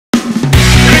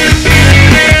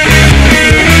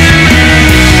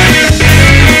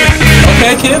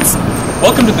kids!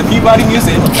 Welcome to the Peabody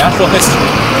Museum of Natural History.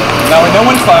 Now, in no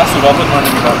one class we've all been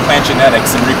learning about plant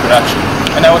genetics and reproduction,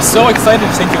 and I was so excited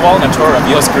to take you all on a tour of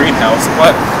Yale's greenhouse,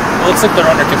 but it looks like they're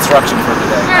under construction for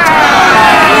today.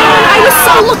 I was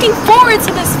so looking forward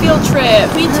to this field trip.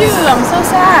 Me too. I'm so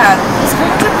sad. This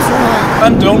field trip was wrong.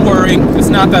 And don't worry,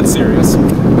 it's not that serious.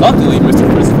 Luckily, Mr.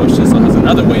 Frizzbush still has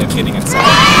another way of getting inside.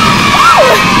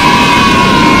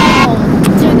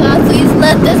 Dear God, please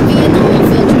let this be a normal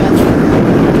field trip.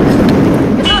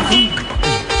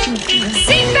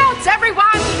 Seatbelts,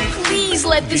 everyone! Please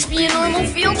let this be a normal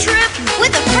field trip.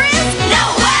 With a friend? No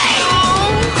way!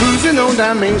 Cruising on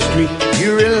down Main Street,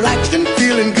 you're relaxed and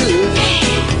feeling good.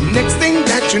 Next thing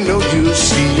that you know, you're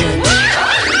seeing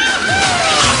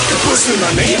octopus in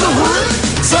my neighborhood,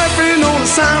 surfing on a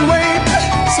sine wave,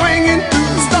 swinging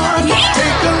through the stars.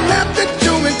 Take a left at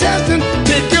your intestine,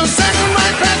 take your second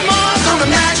right past Mars on the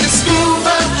magic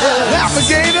scuba.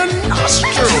 Navigator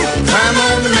nostril, climb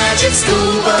on the magic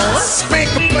scuba.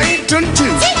 Spank a plankton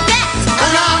too,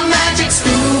 on our magic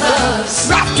scuba.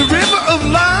 Drop the river of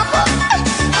lava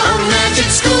on magic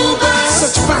scuba.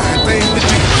 Such a fine thing to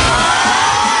do.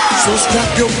 So strap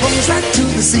your bones right to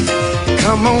the seat.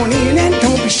 Come on in and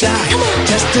don't be shy.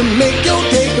 Just to make your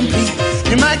day complete,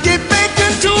 you might get baked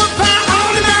into a pie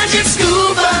on the magic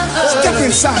scuba. Step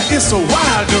inside, it's a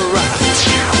wilder ride.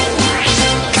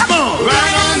 Come on,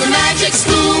 right on the magic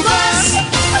scuba.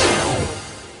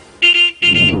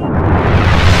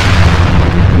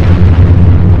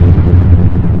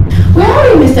 Where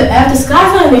are we, Mr. F? The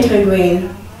sky's finally turned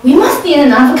green. We must be in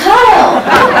an avocado.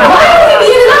 Why would we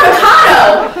be in an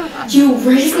avocado? You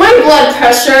raised my blood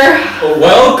pressure.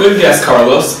 Well, good guess,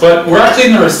 Carlos, but we're actually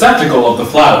in the receptacle of the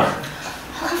flower.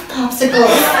 I love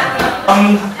popsicles.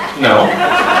 No.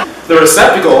 The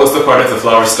receptacle is the part of the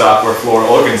flower stalk where floral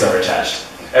organs are attached.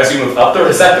 As you move up the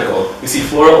receptacle, you see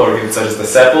floral organs such as the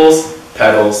sepals,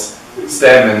 petals,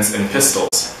 stamens, and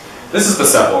pistils. This is the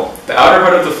sepal, the outer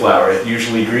part of the flower,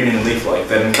 usually green and leaf-like,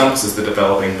 that encompasses the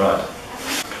developing bud.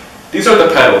 These are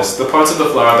the petals, the parts of the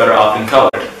flower that are often colored.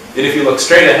 And if you look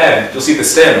straight ahead, you'll see the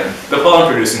stamen, the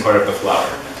pollen-producing part of the flower.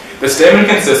 The stamen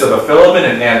consists of a filament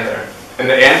and anther, and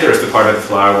the anther is the part of the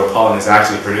flower where pollen is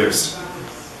actually produced.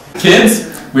 Kids,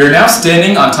 we are now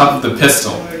standing on top of the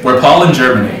pistil, where pollen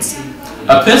germinates.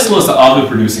 A pistil is the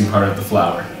ovule-producing part of the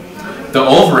flower. The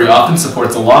ovary often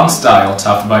supports a long style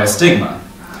topped by a stigma.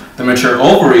 The mature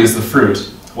ovary is the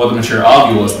fruit, while the mature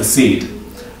ovule is the seed.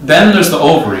 Then there's the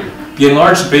ovary, the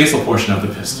enlarged basal portion of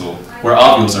the pistil, where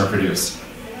ovules are produced.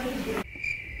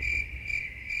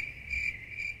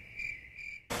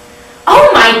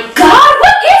 Oh my God,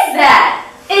 what is that?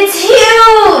 It's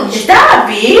huge. Is that a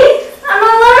bee? I'm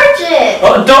allergic.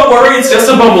 Oh, don't worry, it's just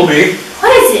a bumblebee.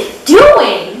 What is it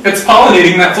doing? It's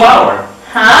pollinating that flower.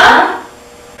 Huh?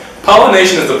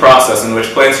 Pollination is the process in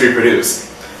which plants reproduce.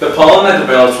 The pollen that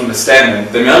develops from the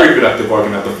stamen, the male reproductive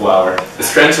organ of the flower,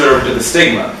 is transferred over to the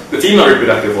stigma, the female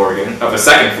reproductive organ of the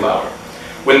second flower.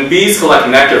 When bees collect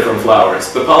nectar from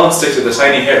flowers, the pollen sticks to the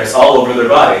tiny hairs all over their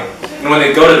body, and when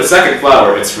they go to the second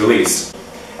flower, it's released.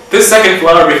 This second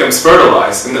flower becomes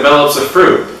fertilized and develops a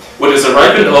fruit, which is a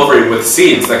ripened ovary with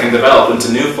seeds that can develop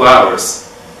into new flowers.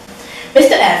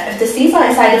 Mr. F, if the seeds are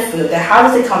inside the fruit, then how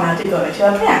does it come out to go into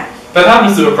a plant? That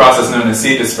happens through a process known as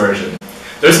seed dispersion.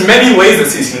 There's many ways that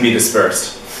seeds can be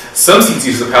dispersed. Some seeds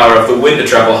use the power of the wind to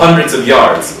travel hundreds of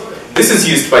yards. This is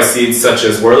used by seeds such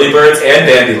as whirlybirds and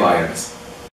dandelions.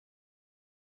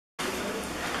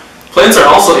 Plants are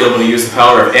also able to use the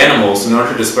power of animals in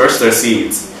order to disperse their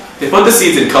seeds. They put the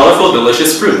seeds in colorful,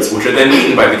 delicious fruits, which are then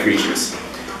eaten by the creatures.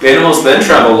 The animals then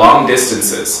travel long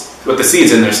distances, with the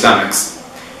seeds in their stomachs.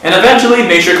 And eventually,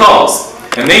 nature calls.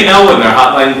 And they know when their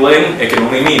hotline bling, it can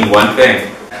only mean one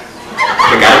thing.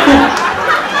 They gotta poop.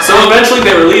 So eventually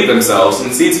they relieve themselves,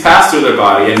 and seeds pass through their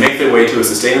body and make their way to a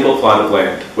sustainable plot of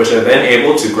land, which are then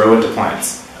able to grow into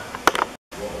plants.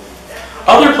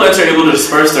 Other plants are able to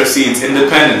disperse their seeds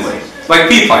independently, like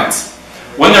pea plants.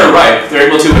 When they're ripe, they're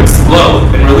able to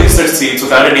explode and release their seeds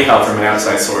without any help from an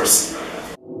outside source.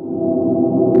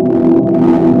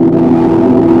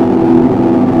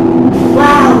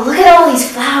 Wow, look at all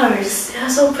these flowers. They're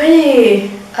so pretty.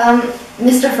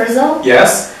 Mr. Frizzle?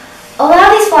 Yes? A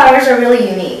lot of these flowers are really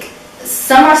unique.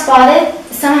 Some are spotted,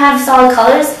 some have solid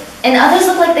colors, and others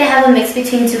look like they have a mix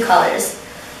between two colors.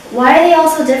 Why are they all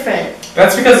so different?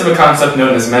 That's because of a concept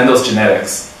known as Mendel's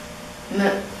genetics.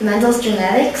 Mendel's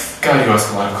genetics? God, you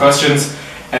ask a lot of questions.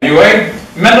 Anyway,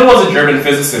 Mendel was a German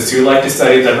physicist who liked to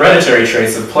study the hereditary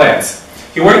traits of plants.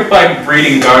 He worked by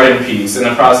breeding garden peas in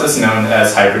a process known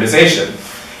as hybridization.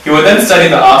 He would then study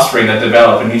the offspring that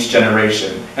develop in each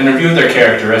generation and review their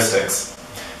characteristics.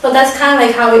 So that's kind of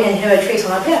like how we inherit traits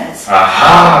from our parents.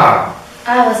 Aha!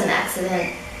 I was an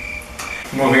accident.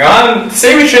 Moving on,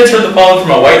 say we transfer the pollen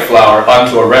from a white flower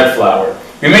onto a red flower.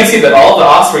 We may see that all the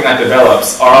offspring that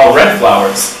develops are all red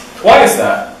flowers. Why is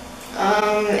that?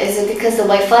 Is it because the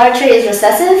white flower trait is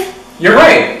recessive? You're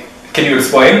right. Can you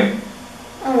explain?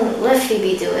 Let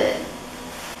Phoebe do it.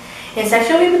 In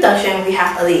sexual reproduction, we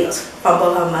have alleles from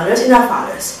both our mothers and our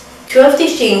fathers. Two of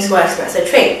these genes will express a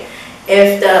trait.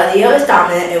 If the allele is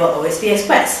dominant, it will always be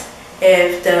expressed.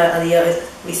 If the allele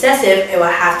is recessive, it will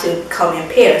have to come in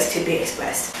pairs to be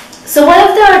expressed. So what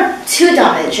if there are two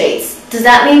dominant traits? Does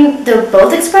that mean they're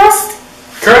both expressed?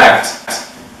 Correct.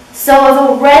 So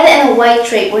if a red and a white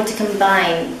trait were to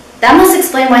combine, that must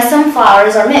explain why some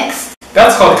flowers are mixed.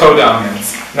 That's called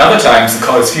codominance. And other times the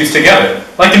colors fuse together,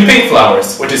 like in pink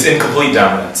flowers, which is incomplete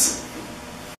dominance.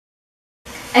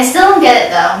 I still don't get it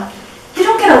though. You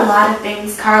don't get a lot of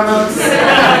things, Carlos.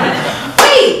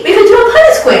 Wait, we could do a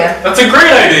Punnett square. That's a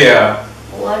great idea!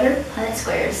 What are Punnett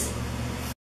squares?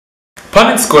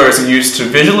 Punnett squares are used to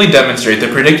visually demonstrate the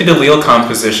predicted allele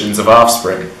compositions of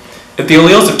offspring. If the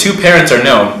alleles of two parents are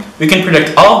known, we can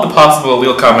predict all of the possible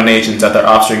allele combinations that their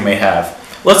offspring may have.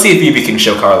 Let's see if Phoebe can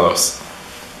show Carlos.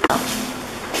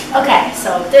 Okay,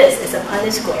 so this is a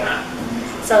Punnett square.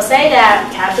 So say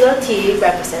that capital T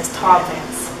represents tall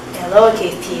plants and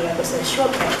lowercase t represents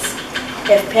short plants.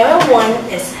 If parent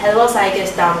 1 is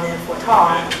heterozygous dominant for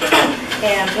tall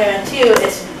and parent 2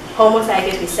 is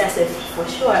homozygous recessive for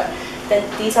short, then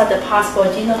these are the possible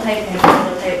genotype and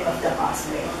phenotype of the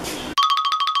offspring.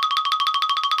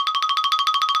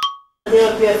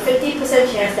 There will be a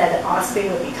 50% chance that the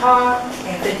offspring will be tall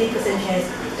and 50% chance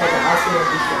that the offspring will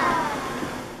be short.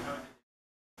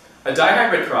 A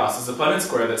dihybrid cross is a Punnett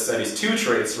square that studies two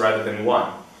traits rather than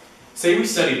one. Say we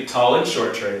studied tall and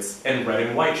short traits and red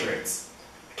and white traits.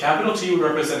 Capital T would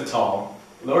represent tall,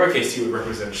 lowercase t would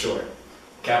represent short.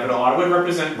 Capital R would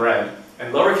represent red,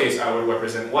 and lowercase r would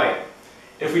represent white.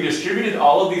 If we distributed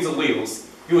all of these alleles,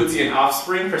 we would see an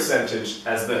offspring percentage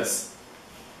as this.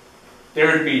 There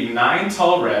would be 9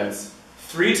 tall reds,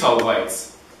 3 tall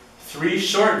whites, 3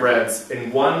 short reds,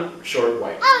 and 1 short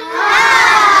white.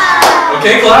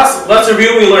 Okay, class, let's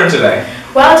review what we learned today.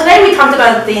 Well, today we talked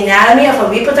about the anatomy of a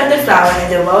reproductive flower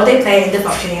and the role they play in the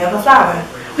functioning of a flower.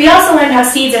 We also learned how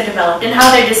seeds are developed and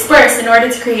how they're dispersed in order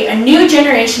to create a new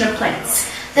generation of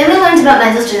plants. Then we learned about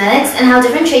Mendel's genetics and how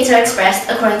different traits are expressed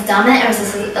according to dominant and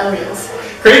recessive alleles.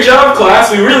 Great job,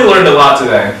 class. We really learned a lot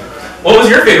today. What was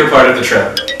your favorite part of the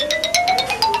trip?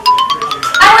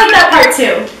 I like that part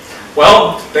too.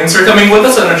 Well, thanks for coming with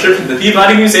us on our trip to the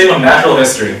Peabody Museum of Natural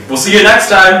History. We'll see you next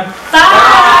time.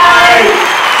 Bye!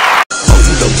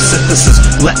 Photosynthesis.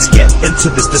 Let's get into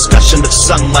this discussion of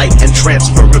sunlight and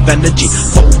transfer of energy.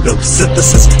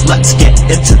 Photosynthesis. Let's get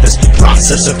into this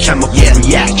process of chemical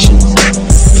reactions.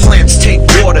 Plants take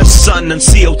water, sun, and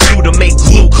CO2 to make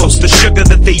glucose, the sugar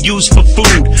that they use for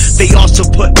food. They also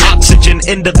put oxygen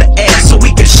into the air so we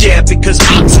can share, because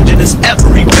oxygen is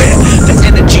everywhere. The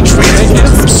energy transfers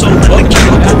from solar to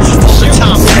chemical all the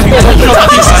time.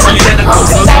 This is identical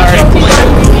to every plant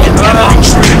and every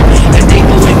tree,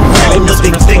 enabling all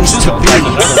living things to be.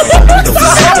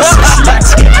 Photosynthesis.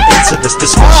 Let's get into this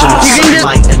discussion of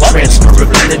sunlight and transfer of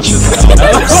energy.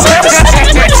 Photosynthesis.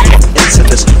 Let's get into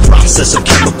this process of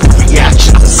chemical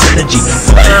reactions and synergy.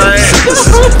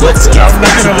 Photosynthesis. Let's get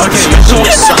into this discussion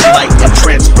of sunlight and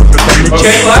transfer of energy.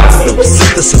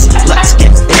 Photosynthesis. Let's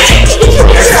get into this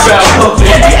process of chemical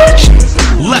reactions.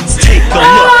 Let's take a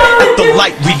look at the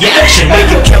light reaction,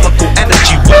 making chemical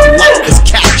energy when light is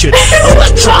captured.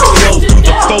 Electrons flow through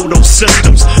the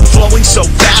photosystems, flowing so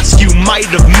fast you might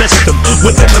have missed them.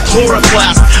 Within the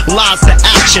chloroplast lies the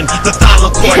action. The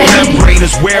thylakoid membrane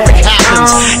is where it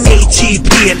happens.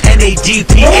 ATP and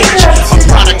NADPH are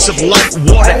products of light,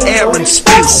 water, air, and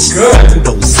space.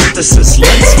 Photosynthesis.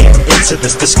 Let's get into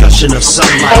this discussion of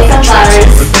sunlight and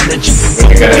transfer of energy.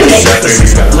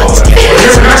 Photosynthesis. Let's get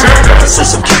into this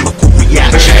process of chemical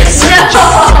reactions.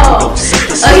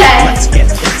 Okay. Let's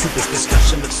get into this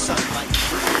discussion of sunlight.